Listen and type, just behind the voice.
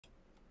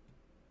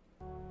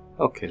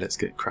Okay, let's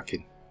get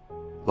cracking.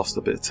 Lost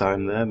a bit of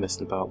time there,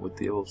 messing about with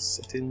the old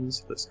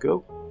settings. Let's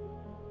go.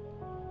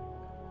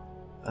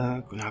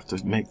 Gonna have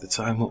to make the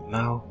time up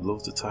now.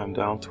 Loads of time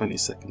down, 20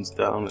 seconds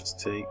down. Let's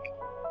take.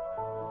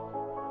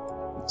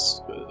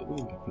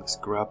 Let's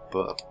grab,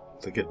 but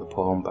to get the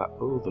pawn back.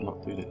 Oh, they're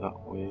not doing it that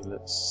way.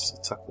 Let's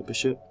attack the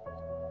bishop.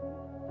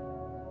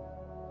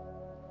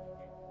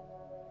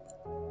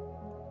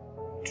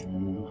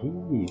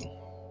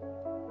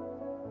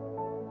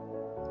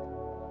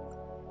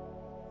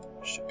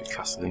 Should be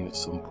castling at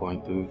some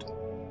point, dude.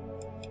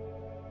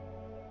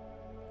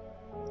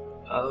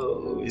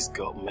 Oh, he's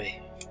got me.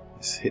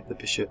 Let's hit the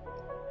bishop.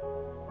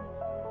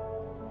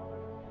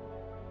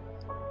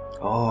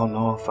 Oh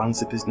no,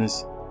 fancy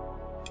business.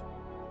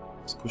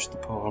 Let's push the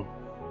pawn.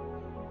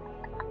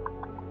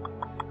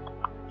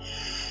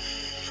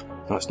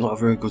 That's not a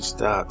very good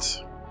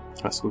start.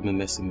 That's when we're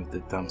messing with the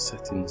damn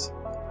settings.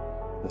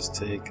 Let's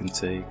take and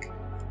take.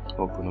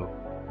 Open up.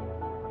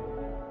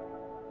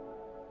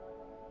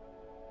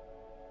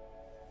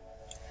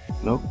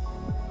 No.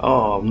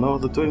 Oh no,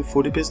 they're doing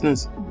funny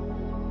business.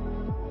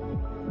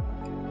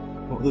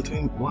 What are they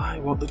doing? Why?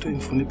 What are they doing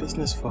funny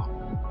business for?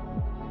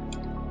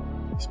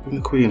 Let's bring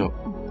the queen up.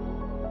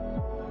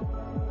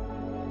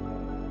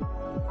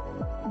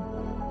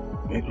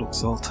 It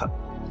looks all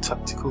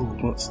tactical.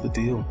 What's the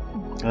deal?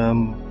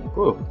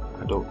 Well,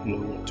 I don't know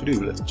what to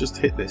do. Let's just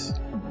hit this.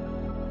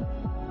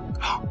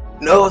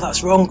 No,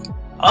 that's wrong.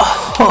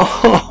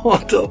 Oh,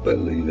 I don't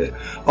believe it.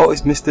 Oh,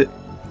 he's missed it.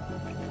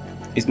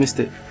 He's missed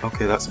it.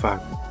 Okay, that's fine.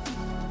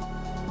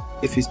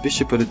 If his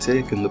bishop had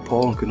taken, the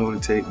pawn can only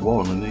take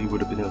one, and he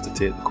would have been able to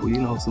take the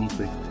queen or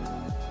something.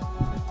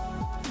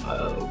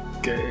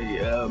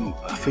 Okay,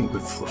 I think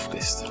we've fluffed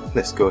this.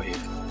 Let's go here.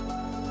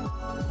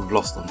 We've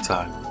lost on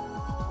time.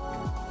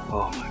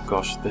 Oh my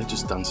gosh, they're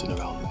just dancing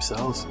around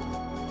themselves.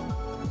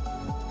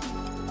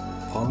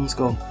 Pawn's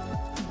gone.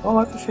 Oh,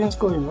 everything's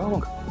going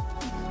wrong.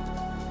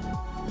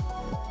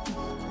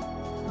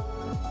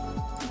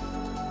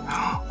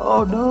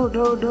 Oh no,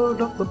 no, no,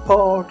 not the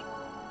pawn.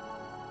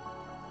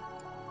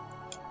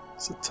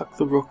 Let's attack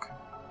the rook.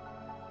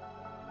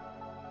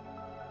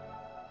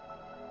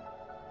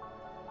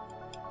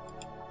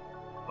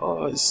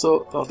 Oh, it's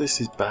so. Oh,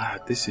 this is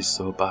bad. This is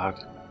so bad.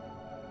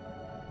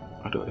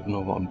 I don't even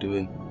know what I'm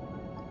doing.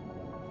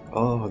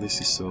 Oh,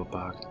 this is so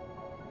bad.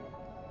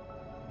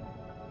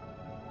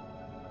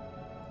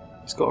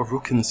 He's got a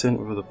rook in the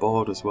centre of the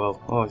board as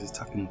well. Oh, he's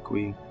attacking the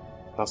queen.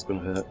 That's going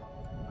to hurt.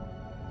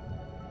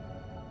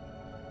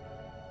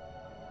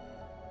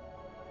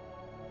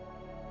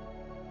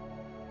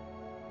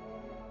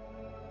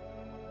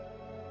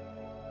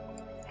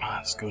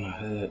 That's going to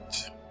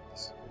hurt.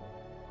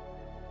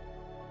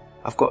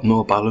 I've got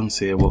no balance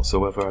here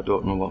whatsoever. I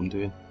don't know what I'm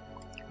doing.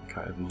 I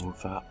can't even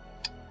move that.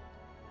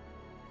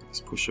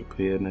 Let's push up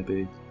here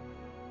maybe.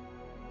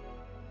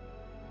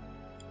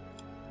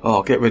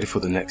 Oh, get ready for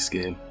the next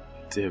game.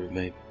 Dear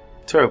me.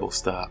 Terrible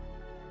start.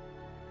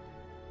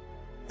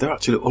 They're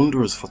actually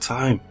under us for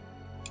time.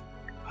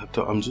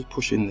 I'm just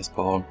pushing this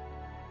pawn.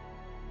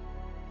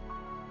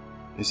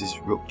 This is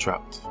rook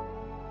trapped.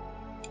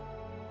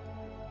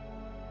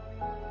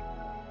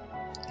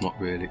 Not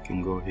really, it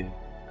can go here.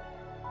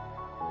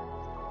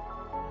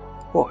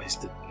 What is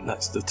the...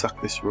 Let's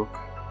attack this rook.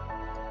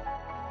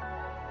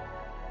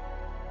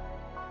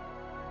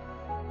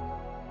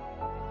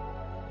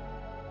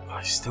 Oh,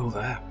 he's still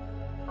there.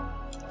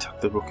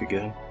 Attack the rook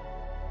again.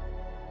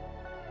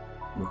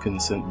 Rook in the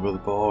centre of the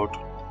board.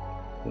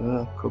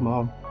 Come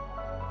on.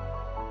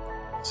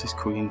 What's his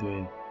queen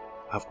doing?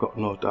 I've got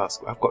no darts.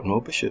 I've got no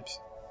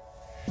bishops.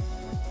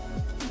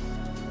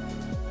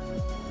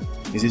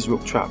 Is his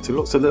rook trapped? It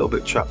looks a little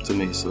bit trapped to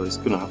me, so he's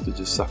going to have to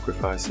just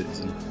sacrifice it,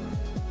 isn't he?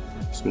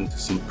 He's going to do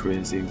something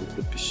crazy with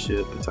the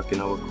bishop, attacking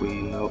our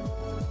queen now.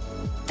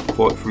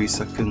 43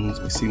 seconds,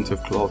 we seem to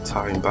have clawed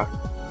time back.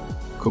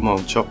 Come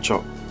on, chop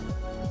chop.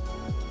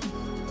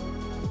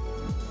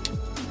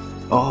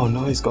 Oh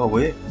no, he's got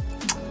away.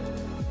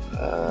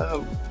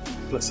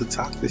 Let's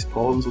attack, this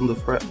pawn's under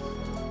threat.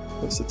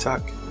 Let's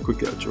attack, could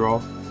get a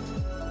draw.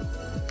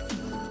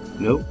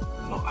 Nope,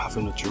 not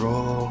having a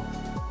draw.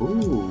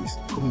 Ooh, he's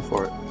coming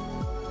for it.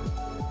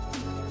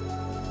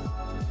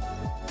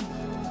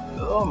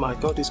 Oh my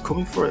god, he's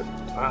coming for it.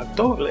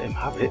 Don't let him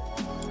have it.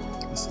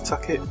 Let's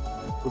attack it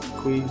with the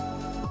queen.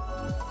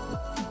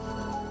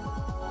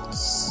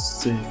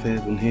 Safe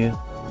haven here.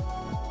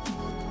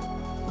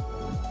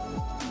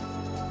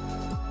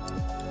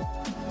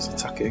 Let's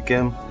attack it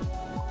again.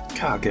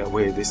 Can't get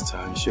away this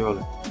time,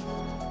 surely.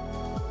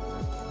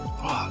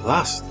 Oh, at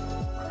last.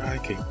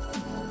 Crikey.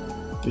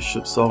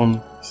 Bishop's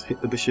on. Let's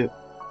hit the bishop.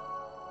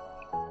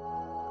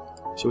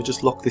 So we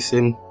just lock this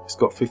in. It's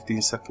got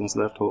 15 seconds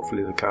left.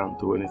 Hopefully they can't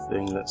do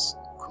anything. Let's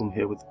come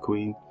here with the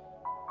queen.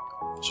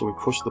 So we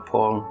push the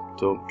pawn,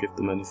 don't give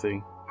them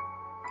anything.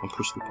 And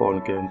push the pawn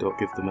again, don't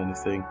give them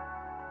anything.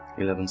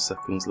 11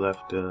 seconds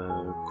left.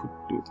 Could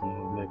do it,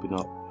 maybe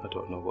not. I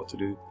don't know what to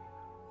do.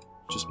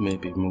 Just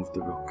maybe move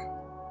the rook.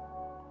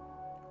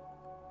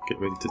 Get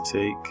ready to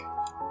take.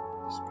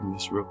 Just bring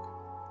this rook.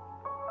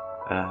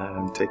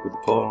 And take with the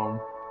pawn.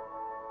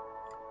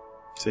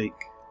 Take.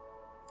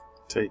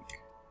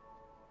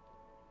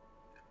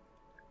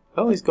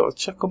 Oh, he's got a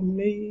check on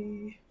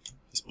me.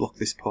 Let's block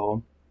this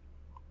pawn.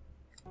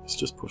 Let's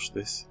just push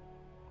this.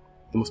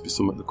 There must be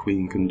something the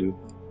queen can do.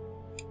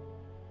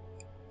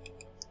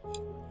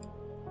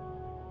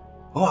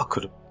 Oh, I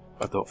could have.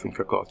 I don't think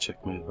I got a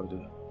checkmate, but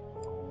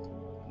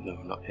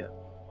no, not yet.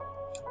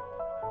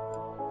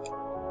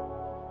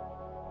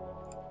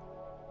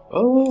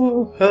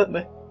 Oh, hurt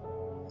me.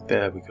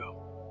 There we go.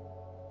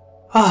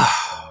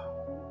 Ah,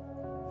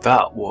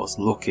 that was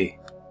lucky.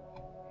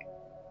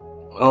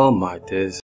 Oh my days.